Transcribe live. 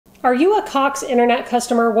Are you a Cox Internet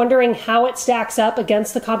customer wondering how it stacks up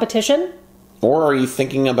against the competition? Or are you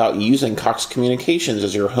thinking about using Cox Communications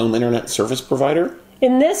as your home internet service provider?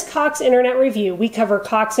 In this Cox Internet review, we cover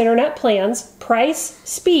Cox Internet plans, price,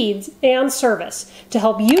 speeds, and service to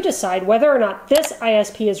help you decide whether or not this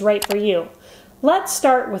ISP is right for you. Let's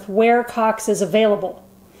start with where Cox is available.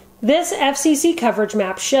 This FCC coverage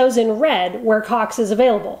map shows in red where Cox is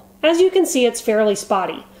available. As you can see, it's fairly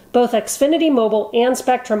spotty. Both Xfinity Mobile and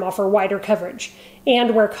Spectrum offer wider coverage.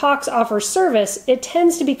 And where Cox offers service, it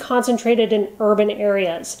tends to be concentrated in urban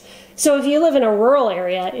areas. So if you live in a rural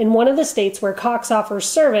area in one of the states where Cox offers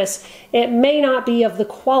service, it may not be of the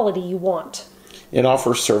quality you want. It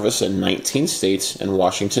offers service in 19 states and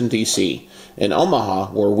Washington, D.C. In Omaha,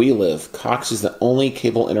 where we live, Cox is the only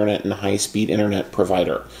cable internet and high-speed internet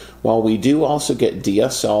provider. While we do also get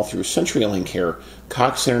DSL through CenturyLink here,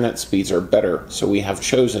 Cox internet speeds are better, so we have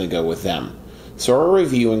chosen to go with them. So our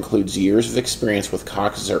review includes years of experience with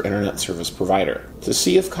Cox as our internet service provider. To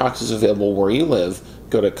see if Cox is available where you live,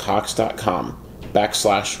 go to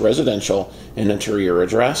cox.com/residential and enter your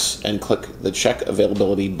address and click the Check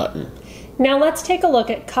Availability button. Now let's take a look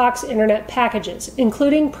at Cox Internet packages,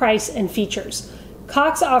 including price and features.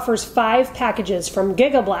 Cox offers 5 packages from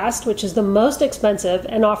Gigablast, which is the most expensive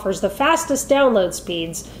and offers the fastest download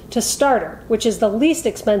speeds, to Starter, which is the least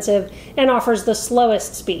expensive and offers the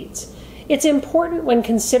slowest speeds. It's important when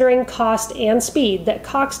considering cost and speed that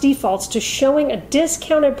Cox defaults to showing a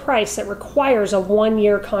discounted price that requires a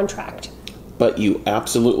 1-year contract. But you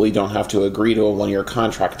absolutely don't have to agree to a 1-year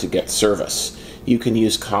contract to get service. You can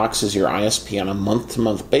use Cox as your ISP on a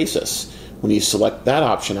month-to-month basis. When you select that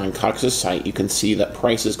option on Cox's site, you can see that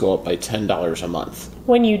prices go up by $10 a month.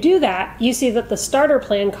 When you do that, you see that the starter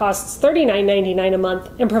plan costs $39.99 a month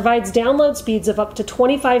and provides download speeds of up to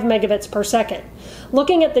 25 megabits per second.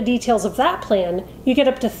 Looking at the details of that plan, you get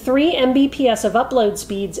up to 3 Mbps of upload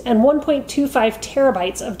speeds and 1.25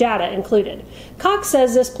 terabytes of data included. Cox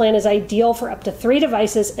says this plan is ideal for up to 3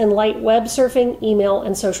 devices and light web surfing, email,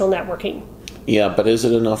 and social networking. Yeah, but is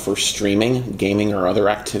it enough for streaming, gaming, or other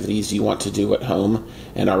activities you want to do at home?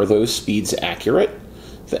 And are those speeds accurate?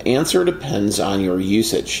 The answer depends on your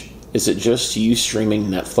usage. Is it just you streaming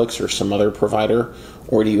Netflix or some other provider?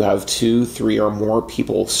 Or do you have 2, 3, or more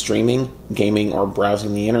people streaming, gaming, or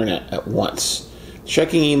browsing the internet at once?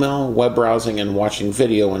 Checking email, web browsing, and watching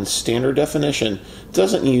video in standard definition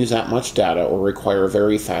doesn't use that much data or require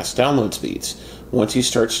very fast download speeds. Once you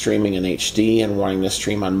start streaming in HD and wanting to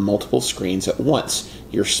stream on multiple screens at once,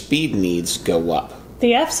 your speed needs go up.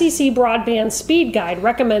 The FCC Broadband Speed Guide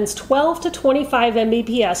recommends 12 to 25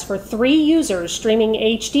 Mbps for 3 users streaming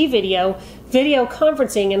HD video, video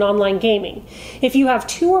conferencing, and online gaming. If you have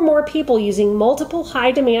 2 or more people using multiple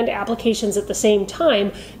high-demand applications at the same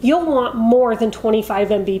time, you'll want more than 25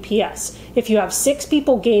 Mbps. If you have 6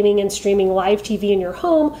 people gaming and streaming live TV in your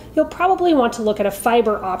home, you'll probably want to look at a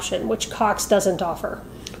fiber option, which Cox doesn't offer.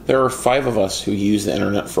 There are 5 of us who use the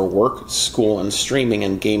internet for work, school, and streaming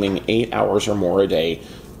and gaming 8 hours or more a day,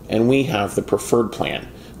 and we have the preferred plan.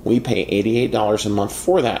 We pay $88 a month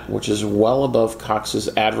for that, which is well above Cox's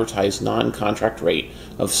advertised non-contract rate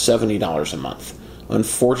of $70 a month.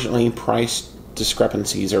 Unfortunately, price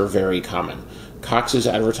discrepancies are very common. Cox's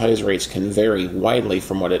advertised rates can vary widely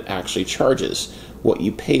from what it actually charges. What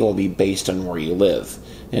you pay will be based on where you live.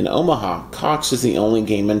 In Omaha, Cox is the only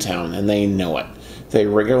game in town, and they know it. They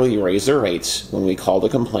regularly raise their rates. When we call to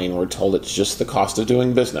complain, we're told it's just the cost of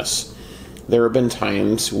doing business. There have been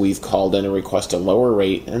times we've called in to request a lower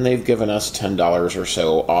rate, and they've given us $10 or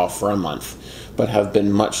so off for a month, but have been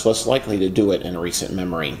much less likely to do it in recent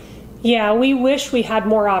memory. Yeah, we wish we had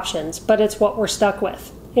more options, but it's what we're stuck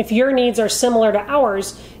with. If your needs are similar to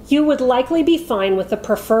ours, you would likely be fine with the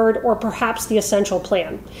preferred or perhaps the essential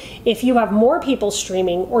plan. If you have more people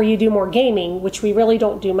streaming or you do more gaming, which we really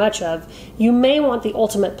don't do much of, you may want the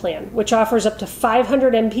ultimate plan, which offers up to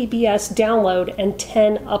 500 Mbps download and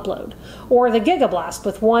 10 upload, or the Gigablast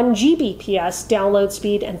with 1 Gbps download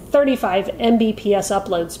speed and 35 Mbps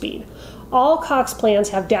upload speed. All Cox plans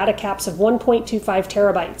have data caps of 1.25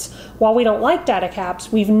 terabytes. While we don't like data caps,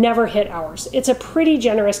 we've never hit ours. It's a pretty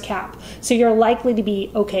generous cap, so you're likely to be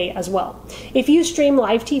okay as well. If you stream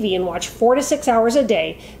live TV and watch 4 to 6 hours a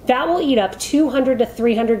day, that will eat up 200 to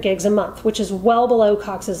 300 gigs a month, which is well below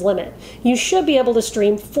Cox's limit. You should be able to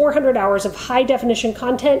stream 400 hours of high-definition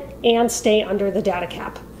content and stay under the data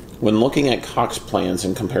cap. When looking at Cox plans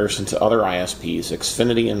in comparison to other ISPs,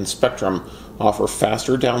 Xfinity and Spectrum offer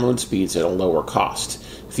faster download speeds at a lower cost.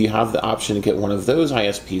 If you have the option to get one of those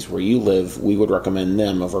ISPs where you live, we would recommend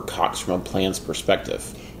them over Cox from a plan's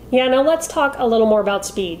perspective. Yeah, now let's talk a little more about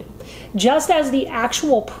speed. Just as the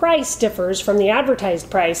actual price differs from the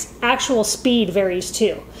advertised price, actual speed varies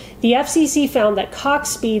too. The FCC found that Cox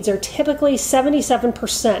speeds are typically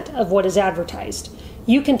 77% of what is advertised.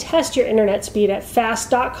 You can test your internet speed at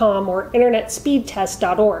fast.com or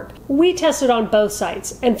internetspeedtest.org. We tested on both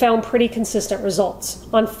sites and found pretty consistent results.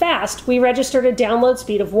 On Fast, we registered a download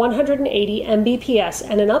speed of 180 Mbps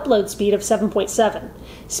and an upload speed of 7.7.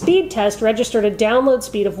 Speed Test registered a download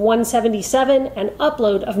speed of 177 and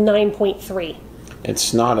upload of 9.3.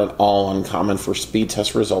 It's not at all uncommon for speed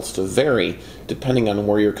test results to vary depending on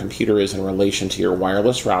where your computer is in relation to your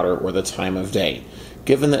wireless router or the time of day.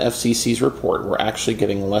 Given the FCC's report, we're actually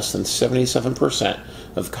getting less than 77%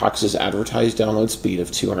 of Cox's advertised download speed of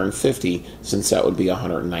 250, since that would be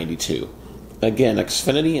 192. Again,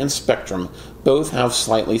 Xfinity and Spectrum both have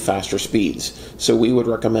slightly faster speeds, so we would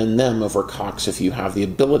recommend them over Cox if you have the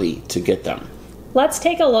ability to get them. Let's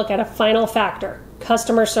take a look at a final factor: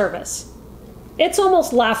 customer service. It's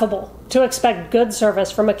almost laughable to expect good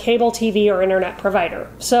service from a cable TV or internet provider,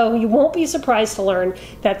 so you won't be surprised to learn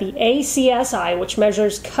that the ACSI, which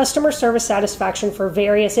measures customer service satisfaction for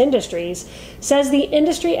various industries, says the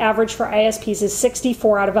industry average for ISPs is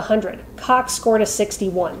 64 out of 100. Cox scored a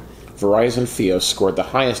 61. Verizon Fios scored the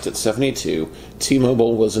highest at 72,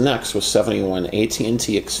 T-Mobile was next with 71,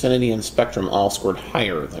 AT&T, Xfinity, and Spectrum all scored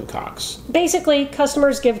higher than Cox. Basically,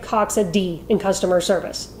 customers give Cox a D in customer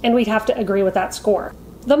service, and we'd have to agree with that score.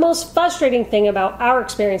 The most frustrating thing about our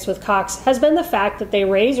experience with Cox has been the fact that they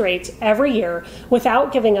raise rates every year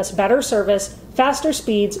without giving us better service, faster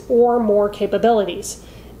speeds, or more capabilities.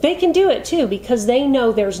 They can do it too because they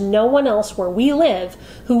know there's no one else where we live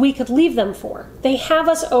who we could leave them for. They have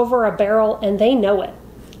us over a barrel and they know it.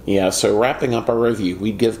 Yeah, so wrapping up our review,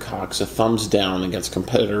 we'd give Cox a thumbs down against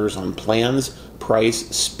competitors on plans, price,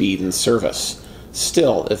 speed, and service.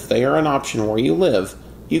 Still, if they are an option where you live,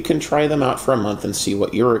 you can try them out for a month and see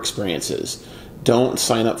what your experience is. Don't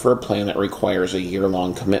sign up for a plan that requires a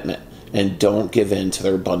year-long commitment, and don't give in to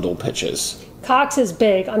their bundle pitches. Cox is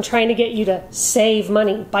big on trying to get you to save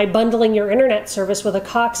money by bundling your internet service with a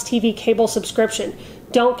Cox TV cable subscription.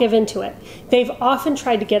 Don't give in to it. They've often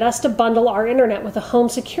tried to get us to bundle our internet with a home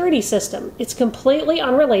security system. It's completely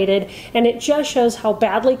unrelated, and it just shows how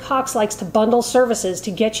badly Cox likes to bundle services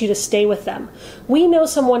to get you to stay with them. We know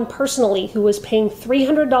someone personally who was paying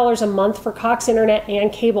 $300 a month for Cox Internet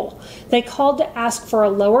and cable. They called to ask for a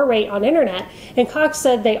lower rate on internet, and Cox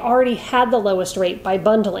said they already had the lowest rate by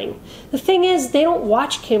bundling. The thing is, they don't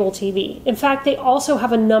watch cable TV. In fact, they also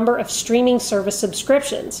have a number of streaming service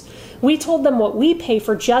subscriptions. We told them what we pay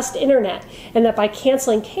for just internet, and that by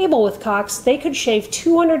canceling cable with Cox, they could shave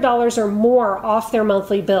 $200 or more off their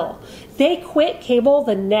monthly bill. They quit cable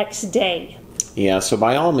the next day. Yeah, so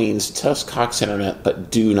by all means, test Cox Internet, but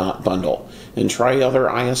do not bundle. And try other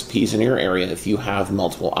ISPs in your area if you have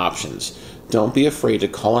multiple options. Don't be afraid to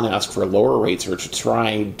call and ask for lower rates or to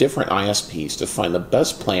try different ISPs to find the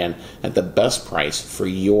best plan at the best price for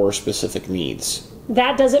your specific needs.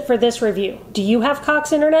 That does it for this review. Do you have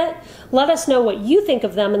Cox Internet? Let us know what you think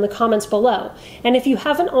of them in the comments below. And if you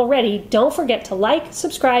haven't already, don't forget to like,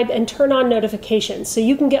 subscribe, and turn on notifications so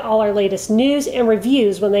you can get all our latest news and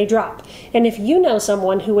reviews when they drop. And if you know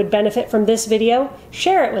someone who would benefit from this video,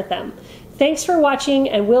 share it with them. Thanks for watching,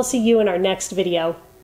 and we'll see you in our next video.